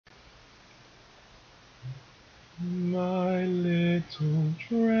My little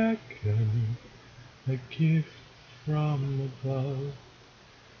dragon, a gift from above.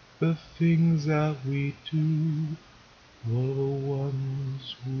 The things that we do for the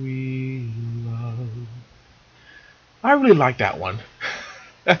ones we love. I really like that one.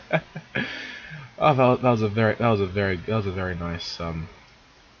 Oh, that was a very nice that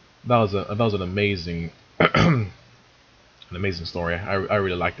was an amazing an amazing story. I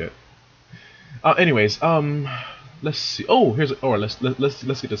really liked it. Anyways, let's see. Oh, let's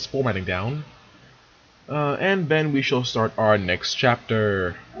get this formatting down. And then we shall start our next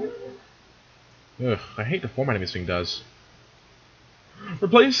chapter. Ugh, I hate the formatting this thing does.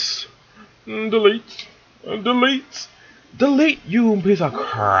 Replace, delete, delete, delete, you piece of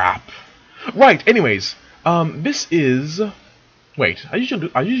crap. Right. Anyways, this is. Wait, I usually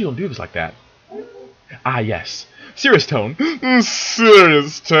don't do this like that. Ah, yes, serious tone.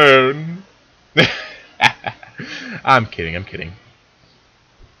 Serious tone. I'm kidding. I'm kidding.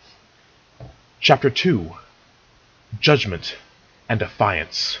 Chapter 2: Judgement and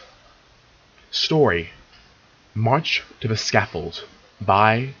Defiance. Story: March to the Scaffold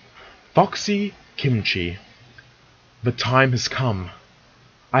by Foxy Kimchi. The time has come.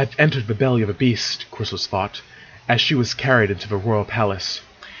 I have entered the belly of a beast, Chrysalis thought, as she was carried into the royal palace.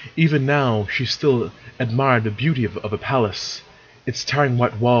 Even now she still admired the beauty of the palace, its towering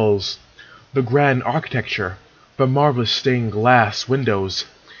white walls, the grand architecture, the marvelous stained glass windows.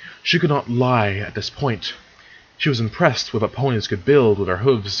 She could not lie at this point. She was impressed with what ponies could build with their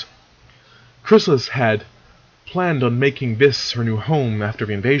hooves. Chrysalis had planned on making this her new home after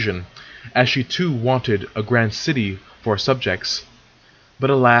the invasion, as she too wanted a grand city for her subjects. But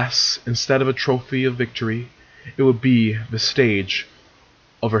alas, instead of a trophy of victory, it would be the stage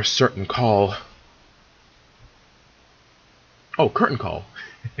of her certain call. Oh, curtain call.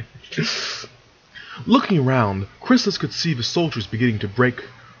 Looking around, Chrysalis could see the soldiers beginning to break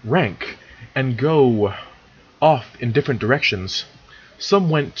rank and go off in different directions. Some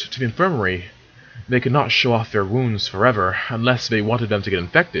went to the infirmary. They could not show off their wounds forever unless they wanted them to get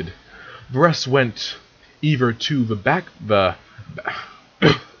infected. The rest went either to the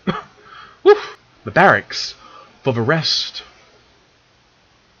barracks for the rest,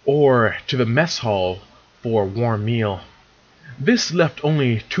 or to the mess hall for a warm meal. This left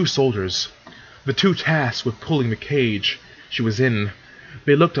only 2 soldiers, the 2 tasked with pulling the cage she was in.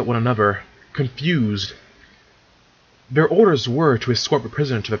 They looked at one another, confused. Their orders were to escort the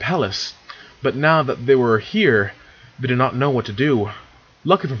prisoner to the palace, but now that they were here, they did not know what to do.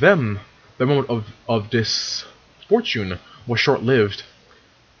 Lucky for them, the moment of misfortune was short-lived.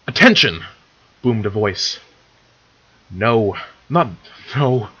 "Attention!" boomed a voice. No, not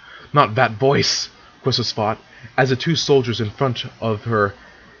that voice, Chrysalis thought, as the 2 soldiers in front of her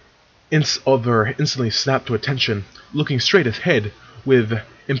instantly snapped to attention, looking straight ahead with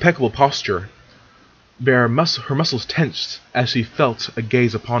impeccable posture. Her muscles tensed as she felt a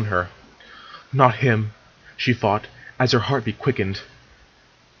gaze upon her. Not him, she thought, as her heartbeat quickened.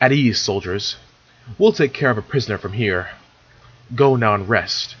 At ease, soldiers. We'll take care of a prisoner from here. Go now and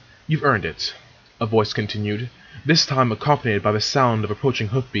rest. You've earned it, a voice continued, this time accompanied by the sound of approaching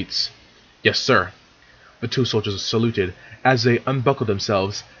hoofbeats. Yes, sir. The 2 soldiers saluted as they unbuckled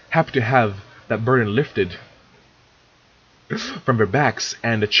themselves, happy to have that burden lifted from their backs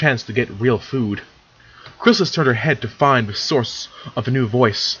and a chance to get real food. Chrysalis turned her head to find the source of the new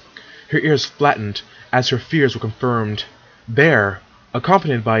voice. Her ears flattened as her fears were confirmed. There,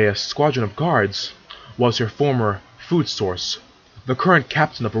 accompanied by a squadron of guards, was her former food source, the current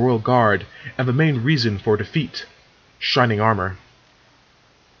captain of the Royal Guard and the main reason for defeat, Shining Armor.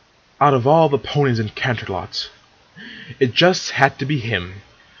 Out of all the ponies in Canterlot, it just had to be him.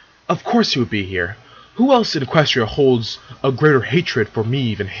 Of course he would be here. Who else in Equestria holds a greater hatred for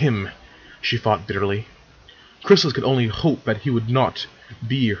me than him? She thought bitterly. Chrysalis could only hope that he would not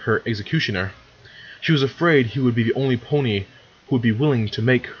be her executioner. She was afraid he would be the only pony who would be willing to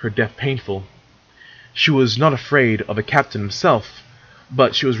make her death painful. She was not afraid of the captain himself,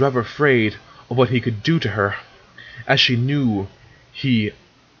 but she was rather afraid of what he could do to her, as she knew he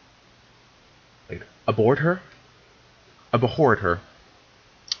abhorred her.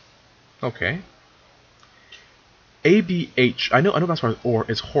 Okay. ABH. I know that's why or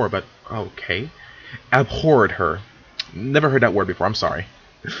is horror, but okay. Abhorred her. Never heard that word before. I'm sorry.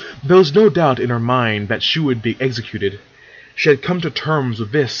 There was no doubt in her mind that she would be executed. She had come to terms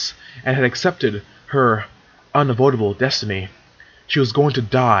with this and had accepted her unavoidable destiny. She was going to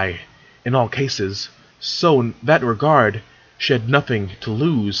die in all cases, so in that regard she had nothing to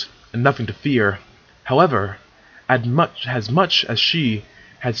lose and nothing to fear. However, as much as she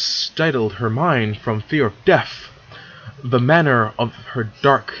had stifled her mind from fear of death, The manner of her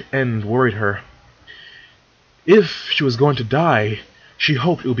dark end worried her. If she was going to die, she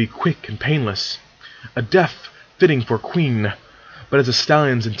hoped it would be quick and painless, a death fitting for a queen, but as the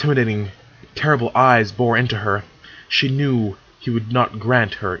stallion's intimidating, terrible eyes bore into her, she knew he would not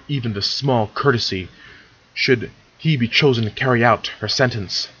grant her even the small courtesy should he be chosen to carry out her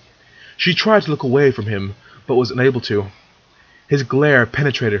sentence. She tried to look away from him, but was unable to. His glare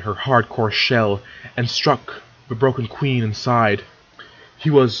penetrated her hardcore shell and struck the broken queen inside. He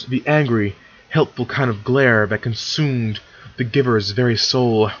was the angry, helpful kind of glare that consumed the giver's very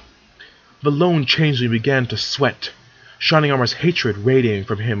soul. The lone changeling began to sweat, Shining Armor's hatred radiating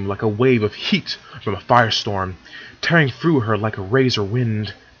from him like a wave of heat from a firestorm, tearing through her like a razor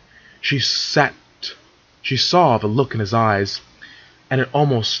wind. She saw the look in his eyes, and it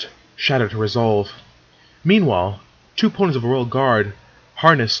almost shattered her resolve. Meanwhile, 2 ponies of a royal guard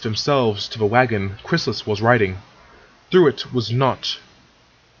harnessed themselves to the wagon Chrysalis was riding. Though it was not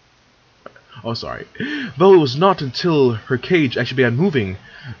until her cage actually began moving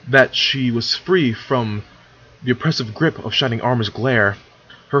that she was free from the oppressive grip of Shining Armor's glare.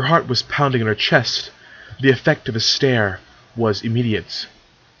 Her heart was pounding in her chest. The effect of his stare was immediate.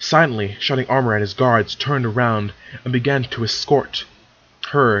 Silently, Shining Armor and his guards turned around and began to escort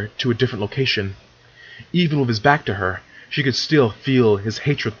her to a different location. Even with his back to her, she could still feel his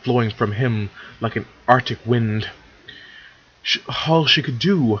hatred flowing from him like an arctic wind. All she could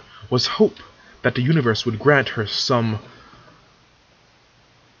do was hope that the universe would grant her some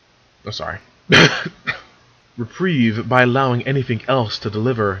reprieve by allowing anything else to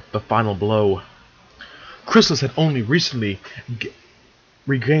deliver the final blow. Chrysalis had only recently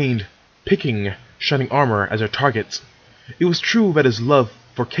regained picking Shining Armor as her target. It was true that his love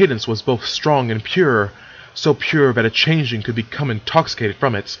for Cadence was both strong and pure, so pure that a changeling could become intoxicated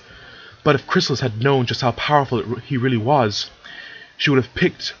from it. But if Chrysalis had known just how powerful he really was, she would have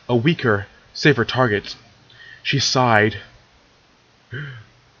picked a weaker, safer target. She sighed.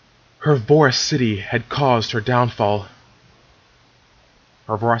 Her voracity had caused her downfall.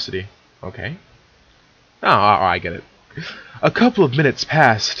 Her voracity? Okay. Oh, I get it. A couple of minutes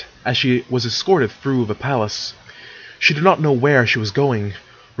passed as she was escorted through the palace. She did not know where she was going.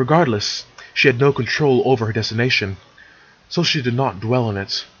 Regardless, she had no control over her destination, so she did not dwell on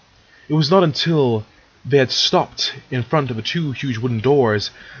it. It was not until they had stopped in front of the 2 huge wooden doors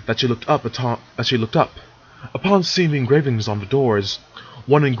that she looked up. Upon seeing the engravings on the doors,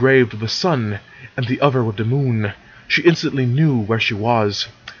 one engraved with the sun and the other with the moon, she instantly knew where she was: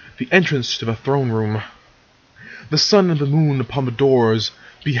 the entrance to the throne room. The sun and the moon upon the doors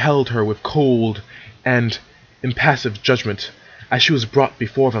beheld her with cold and impassive judgment as she was brought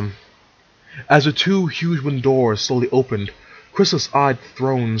before them. As the 2 huge wooden doors slowly opened, Chrysalis eyed the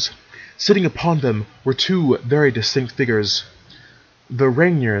thrones. Sitting upon them were 2 very distinct figures, the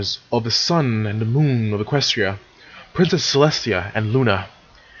reigners of the sun and the moon of Equestria, Princess Celestia and Luna.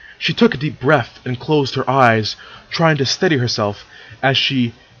 She took a deep breath and closed her eyes, trying to steady herself as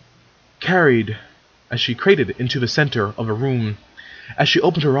she crated into the center of the room. As she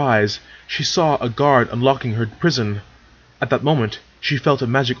opened her eyes, she saw a guard unlocking her prison. At that moment, she felt a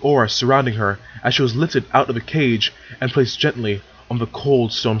magic aura surrounding her as she was lifted out of the cage and placed gently on the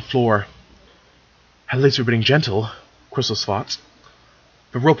cold stone floor. At least we're being gentle, Chrysalis thought.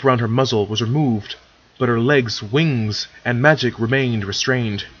 The rope around her muzzle was removed, but her legs, wings, and magic remained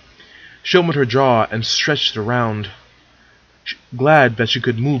restrained. She opened her jaw and stretched it around, glad that she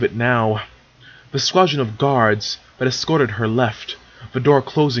could move it now. The squadron of guards that escorted her left, the door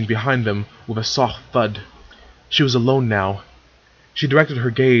closing behind them with a soft thud. She was alone now. She directed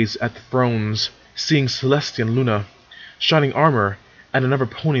her gaze at the thrones, seeing Celestia and Luna, Shining Armor, and another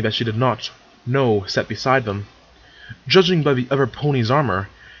pony that she did not know sat beside them. Judging by the other pony's armor,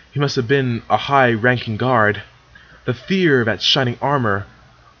 he must have been a high-ranking guard. The fear that Shining Armor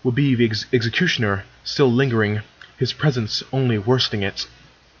would be the executioner still lingering, his presence only worsening it.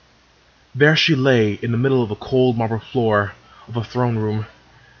 There she lay in the middle of the cold marble floor of a throne room.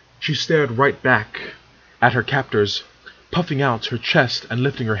 She stared right back at her captors, puffing out her chest and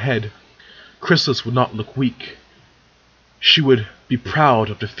lifting her head. Chrysalis would not look weak. She would be proud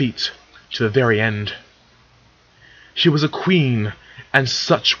of defeat to the very end. She was a queen, and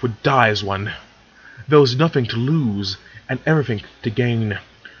such would die as one. There was nothing to lose and everything to gain.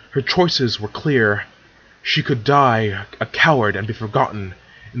 Her choices were clear. She could die a coward and be forgotten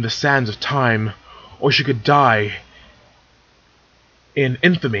in the sands of time, or she could die in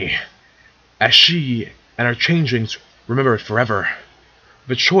infamy, as she and her changelings remembered forever.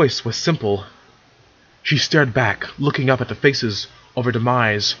 The choice was simple. She stared back, looking up at the faces of her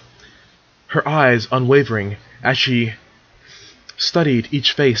demise, her eyes unwavering as she studied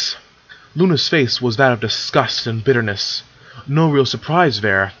each face. Luna's face was that of disgust and bitterness. No real surprise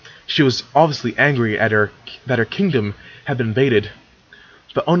there. She was obviously angry at that her kingdom had been invaded.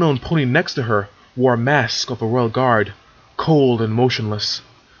 The unknown pony next to her wore a mask of a royal guard, cold and motionless.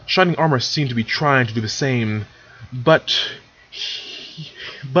 Shining armor seemed to be trying to do the same, but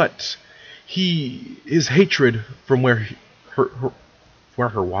his hatred from where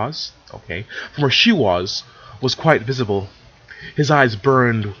she was quite visible. His eyes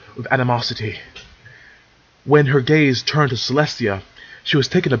burned with animosity. When her gaze turned to Celestia, she was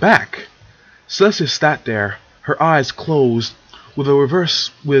taken aback. Celestia sat there, her eyes closed, with a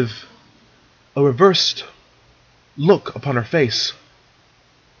reversed look upon her face.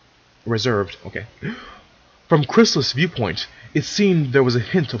 Reserved, okay. From Chrysalis' viewpoint, it seemed there was a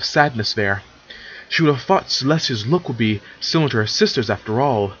hint of sadness there. She would have thought Celestia's look would be similar to her sister's after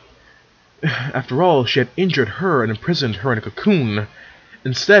all. After all, she had injured her and imprisoned her in a cocoon.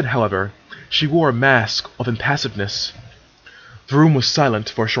 Instead, however, she wore a mask of impassiveness. The room was silent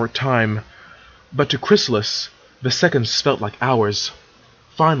for a short time, but to Chrysalis, the seconds felt like hours.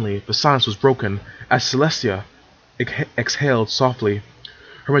 Finally, the silence was broken as Celestia exhaled softly,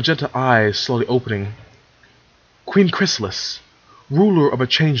 her magenta eyes slowly opening. Queen Chrysalis, ruler of the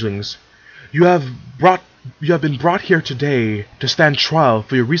changelings, you have been brought here today to stand trial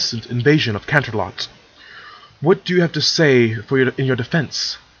for your recent invasion of Canterlot. What do you have to say in your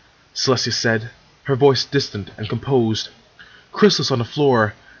defense? Celestia said, her voice distant and composed. Chrysalis on the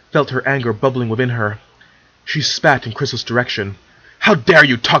floor felt her anger bubbling within her. She spat in Chrysalis' direction. How dare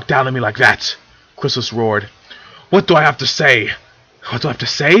you talk down to me like that? Chrysalis roared. What do I have to say? What do I have to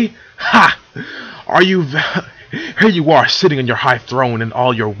say? Ha! Here you are, sitting on your high throne in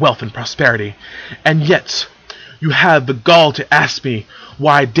all your wealth and prosperity, and yet you have the gall to ask me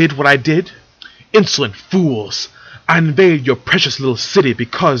why I did what I did? Insolent fools! I invaded your precious little city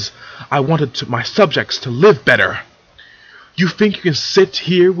because I wanted my subjects to live better. You think you can sit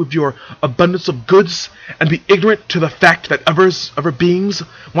here with your abundance of goods and be ignorant to the fact that other beings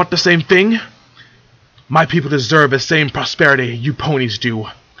want the same thing? My people deserve the same prosperity you ponies do.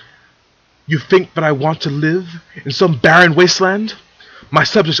 You think that I want to live in some barren wasteland? My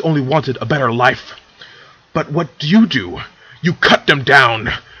subjects only wanted a better life. But what do? You cut them down.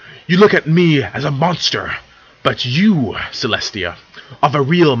 You look at me as a monster. But you, Celestia, are the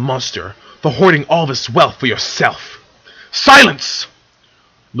real monster for hoarding all this wealth for yourself. Silence!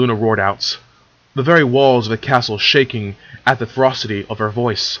 Luna roared out, the very walls of the castle shaking at the ferocity of her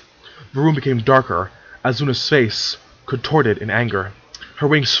voice. The room became darker as Luna's face contorted in anger. Her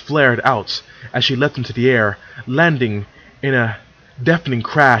wings flared out as she leapt into the air, landing in a deafening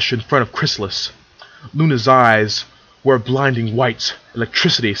crash in front of Chrysalis. Luna's eyes were a blinding white,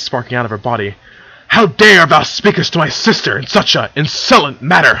 electricity sparking out of her body. How dare thou speakest to my sister in such an insolent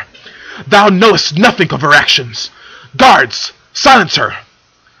manner? Thou knowest nothing of her actions. Guards! Silence her!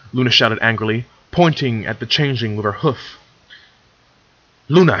 Luna shouted angrily, pointing at the changeling with her hoof.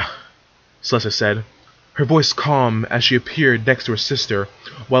 Luna, Celestia said, her voice calm as she appeared next to her sister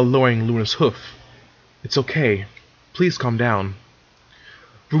while lowering Luna's hoof. It's okay. Please calm down.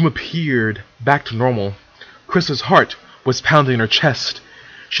 The room appeared back to normal. Chrysalis' heart was pounding in her chest.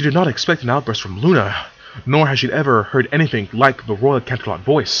 She did not expect an outburst from Luna, nor had she ever heard anything like the royal Canterlot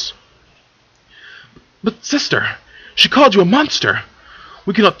voice. But sister, she called you a monster.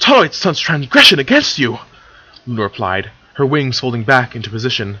 We cannot tolerate such transgression against you, Luna replied, her wings folding back into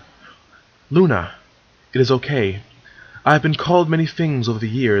position. Luna, it is okay. I have been called many things over the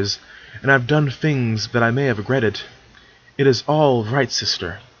years, and I have done things that I may have regretted. It is all right,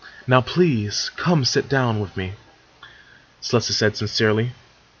 sister. Now please, come sit down with me, Celestia said sincerely.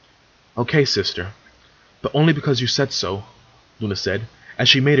 Okay, sister, but only because you said so, Luna said, as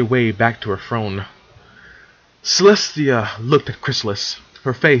she made her way back to her throne. Celestia looked at Chrysalis,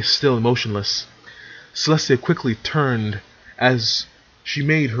 her face still emotionless. Celestia quickly turned as she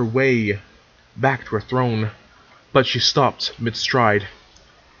made her way back to her throne, but she stopped mid-stride.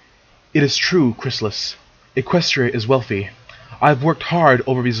 It is true, Chrysalis. Equestria is wealthy. I have worked hard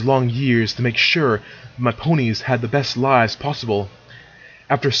over these long years to make sure that my ponies had the best lives possible.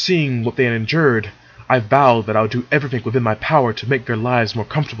 After seeing what they had endured, I vowed that I would do everything within my power to make their lives more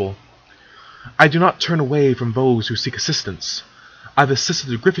comfortable. I do not turn away from those who seek assistance. I have assisted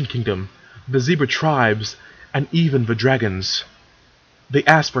the Griffin Kingdom, the Zebra tribes, and even the dragons. They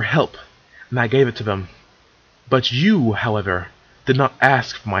asked for help, and I gave it to them. But you, however, did not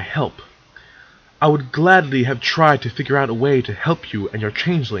ask for my help. I would gladly have tried to figure out a way to help you and your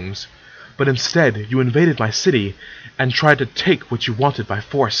changelings, but instead you invaded my city and tried to take what you wanted by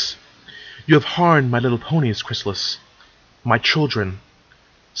force. You have harmed my little ponies, Chrysalis. My children,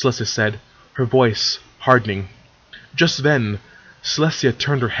 Celestia said, her voice hardening. Just then, Celestia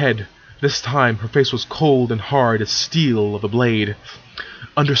turned her head. This time her face was cold and hard as steel of a blade.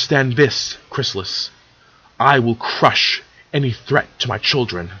 Understand this, Chrysalis. I will crush any threat to my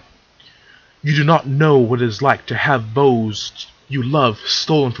children. You do not know what it is like to have those you love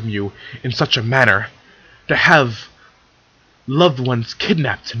stolen from you in such a manner, to have loved ones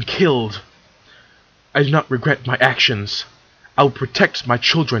kidnapped and killed. I do not regret my actions. I will protect my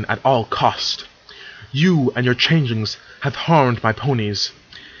children at all cost. You and your changelings have harmed my ponies,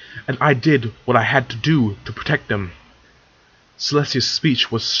 and I did what I had to do to protect them. Celestia's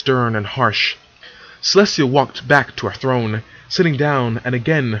speech was stern and harsh. Celestia walked back to her throne, sitting down and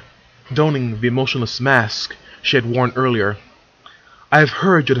again donning the emotionless mask she had worn earlier. I have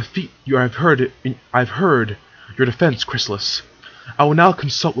heard your defense, Chrysalis. I will now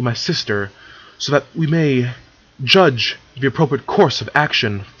consult with my sister, so that we may judge the appropriate course of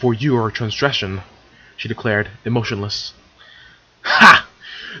action for your transgression, she declared, emotionless. Ha!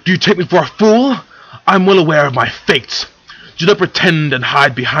 Do you take me for a fool? I am well aware of my fate. Do not pretend and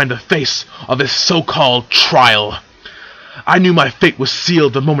hide behind the face of this so-called trial. I knew my fate was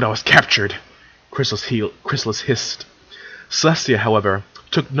sealed the moment I was captured, Chrysalis hissed. Celestia, however,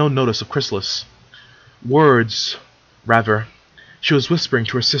 took no notice of Chrysalis. Rather, she was whispering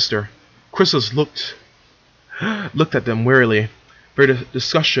to her sister. Chrysalis looked at them warily, their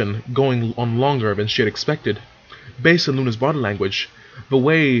discussion going on longer than she had expected. Based on Luna's body language, the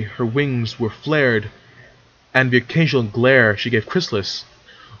way her wings were flared, and the occasional glare she gave Chrysalis,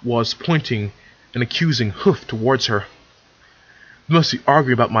 was pointing an accusing hoof towards her. They must be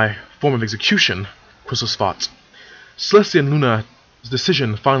arguing about my form of execution, Chrysalis thought. Celestia and Luna's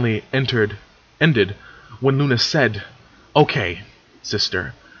decision finally ended when Luna said, "Okay,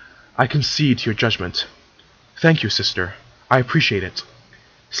 sister, I concede to your judgment." "Thank you, sister. I appreciate it,"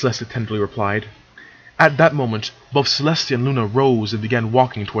 Celestia tenderly replied. At that moment, both Celestia and Luna rose and began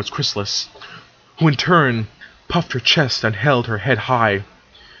walking towards Chrysalis, who in turn puffed her chest and held her head high.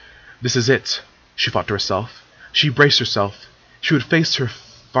 This is it, she thought to herself. She braced herself. She would face her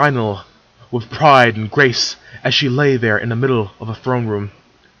final with pride and grace as she lay there in the middle of a throne room.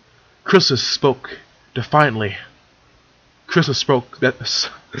 Chrysalis spoke defiantly.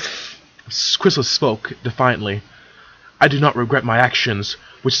 "I do not regret my actions,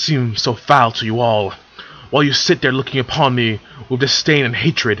 which seem so foul to you all. While you sit there looking upon me with disdain and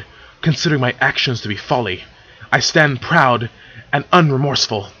hatred, considering my actions to be folly, I stand proud and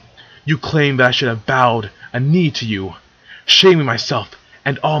unremorseful. You claim that I should have bowed a knee to you, shaming myself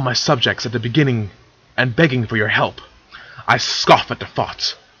and all my subjects at the beginning and begging for your help. I scoff at the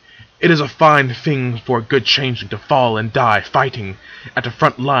thought. It is a fine thing for a good changeling to fall and die fighting at the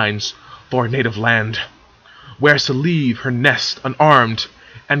front lines for her native land, whereas to leave her nest unarmed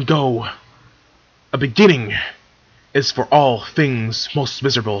and go a beginning is for all things most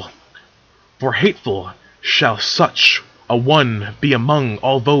miserable. For hateful shall such a one be among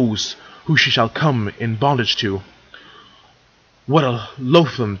all those who she shall come in bondage to. What a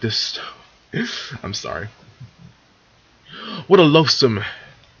loathsome What a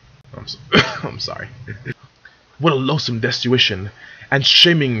loathsome destitution, and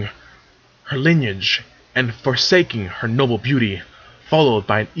shaming her lineage, and forsaking her noble beauty, followed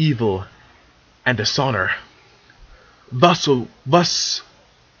by an evil and dishonor. Thus,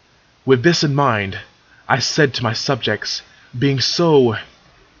 with this in mind, I said to my subjects, being so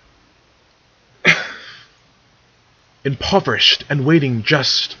impoverished and waiting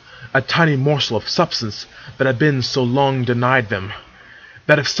just a tiny morsel of substance that had been so long denied them,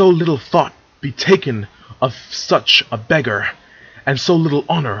 that if so little thought be taken of such a beggar, and so little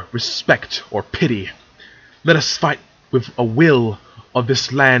honor, respect, or pity, let us fight with a will of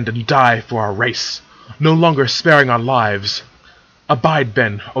this land and die for our race, no longer sparing our lives. Abide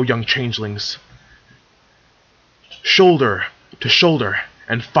then, O young changelings, shoulder to shoulder,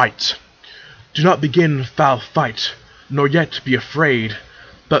 and fight. Do not begin foul fight, nor yet be afraid,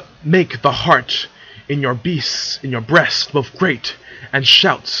 but make the heart in your breast both great, and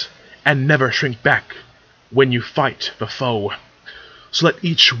shout, and never shrink back when you fight the foe. So let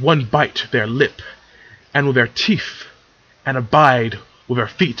each one bite their lip, and with their teeth, and abide with their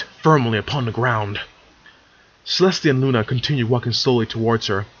feet firmly upon the ground. Celestia and Luna continued walking slowly towards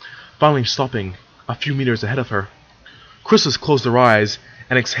her, finally stopping a few meters ahead of her. Chrysalis closed her eyes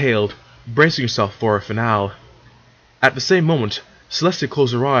and exhaled, bracing herself for a finale. At the same moment, Celestia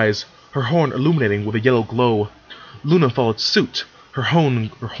closed her eyes, her horn illuminating with a yellow glow. Luna followed suit, her horn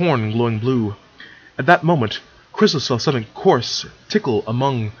glowing blue. At that moment, Chrysalis felt something coarse tickle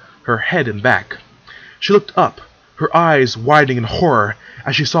among her head and back. She looked up, her eyes widening in horror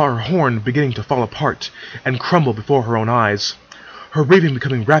as she saw her horn beginning to fall apart and crumble before her own eyes, her raving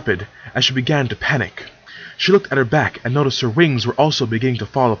becoming rapid as she began to panic. She looked at her back and noticed her wings were also beginning to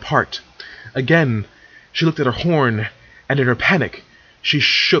fall apart. Again, she looked at her horn, and in her panic, she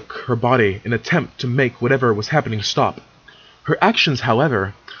shook her body in an attempt to make whatever was happening stop. Her actions,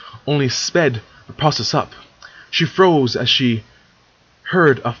 however, only sped the process up. She froze as she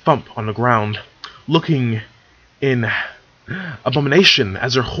heard a thump on the ground, looking in abomination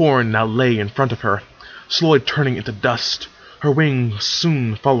as her horn now lay in front of her, slowly turning into dust, her wings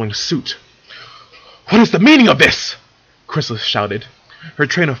soon following suit. "What is the meaning of this?" Chrysalis shouted. Her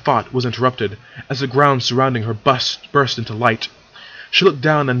train of thought was interrupted as the ground surrounding her burst into light. She looked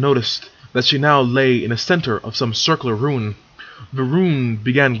down and noticed that she now lay in the center of some circular rune. The rune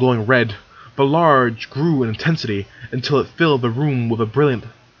began glowing red, but large grew in intensity until it filled the room with a brilliant,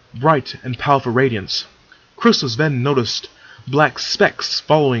 bright, and powerful radiance. Chrysalis then noticed black specks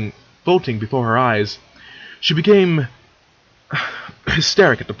floating before her eyes. She became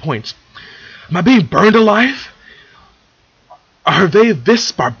hysteric at the point. "Am I being burned alive? Are they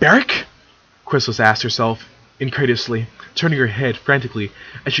this barbaric?" Chrysalis asked herself incredulously, turning her head frantically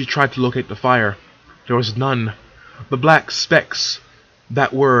as she tried to locate the fire. There was none. The black specks that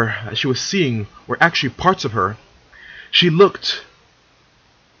she was seeing were actually parts of her. She looked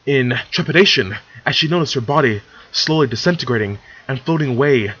in trepidation as she noticed her body slowly disintegrating and floating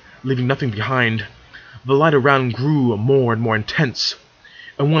away, leaving nothing behind. The light around grew more and more intense.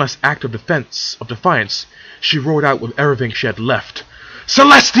 In one last act of defiance, she roared out with everything she had left.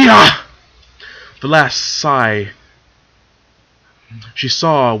 "Celestia!" The last sigh she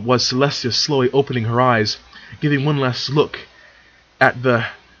saw was Celestia slowly opening her eyes, giving one last look at the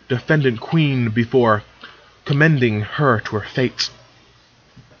defendant queen before commending her to her fate.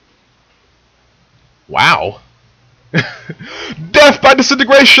 Wow. Death by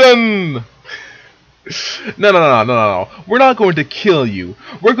disintegration! No. We're not going to kill you.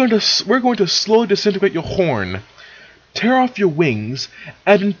 We're going to slowly disintegrate your horn, tear off your wings,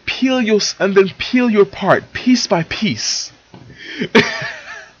 and then peel you apart piece by piece.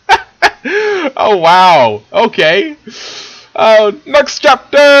 Oh wow. Okay. Next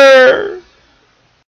chapter.